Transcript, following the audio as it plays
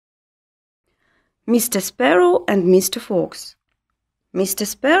Mr. Sparrow and Mr. Fox. Mr.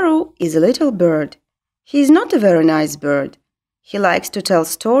 Sparrow is a little bird. He is not a very nice bird. He likes to tell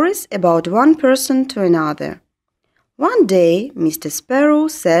stories about one person to another. One day, Mr. Sparrow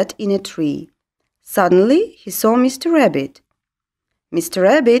sat in a tree. Suddenly, he saw Mr. Rabbit. Mr.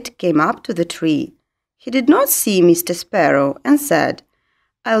 Rabbit came up to the tree. He did not see Mr. Sparrow and said,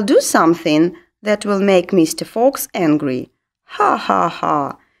 "I'll do something that will make Mr. Fox angry. Ha, ha,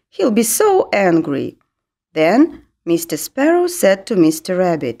 ha! He'll be so angry." Then Mr. Sparrow said to Mr.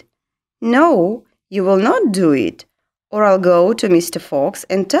 Rabbit, "No, you will not do it, or I'll go to Mr. Fox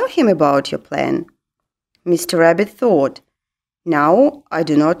and tell him about your plan." Mr. Rabbit thought, "Now I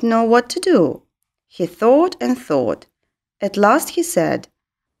do not know what to do." He thought and thought. At last he said,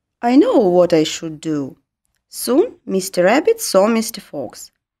 "I know what I should do." Soon Mr. Rabbit saw Mr.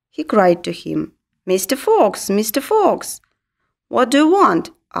 Fox. He cried to him, "Mr. Fox, Mr. Fox!" "What do you want?"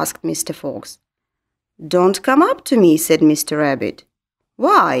 asked Mr. Fox. "Don't come up to me," said Mr. Rabbit.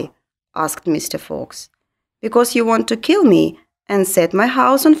 "Why?" asked Mr. Fox. "Because you want to kill me and set my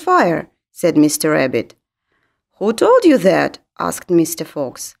house on fire," said Mr. Rabbit. "Who told you that?" asked Mr.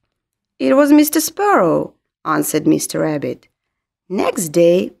 Fox. "It was Mr. Sparrow," answered Mr. Rabbit. Next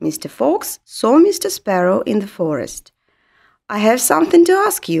day, Mr. Fox saw Mr. Sparrow in the forest. "I have something to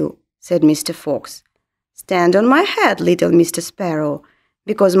ask you," said Mr. Fox. "Stand on my head, little Mr. Sparrow,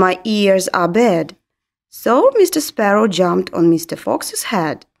 because my ears are bad." So Mr. Sparrow jumped on Mr. Fox's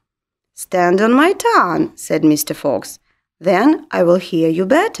head. "Stand on my tongue," said Mr. Fox. "Then I will hear you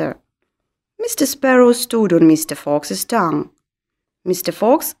better." Mr. Sparrow stood on Mr. Fox's tongue. Mr.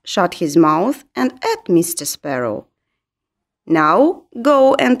 Fox shut his mouth and ate Mr. Sparrow. "Now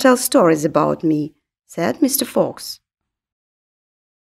go and tell stories about me," said Mr. Fox.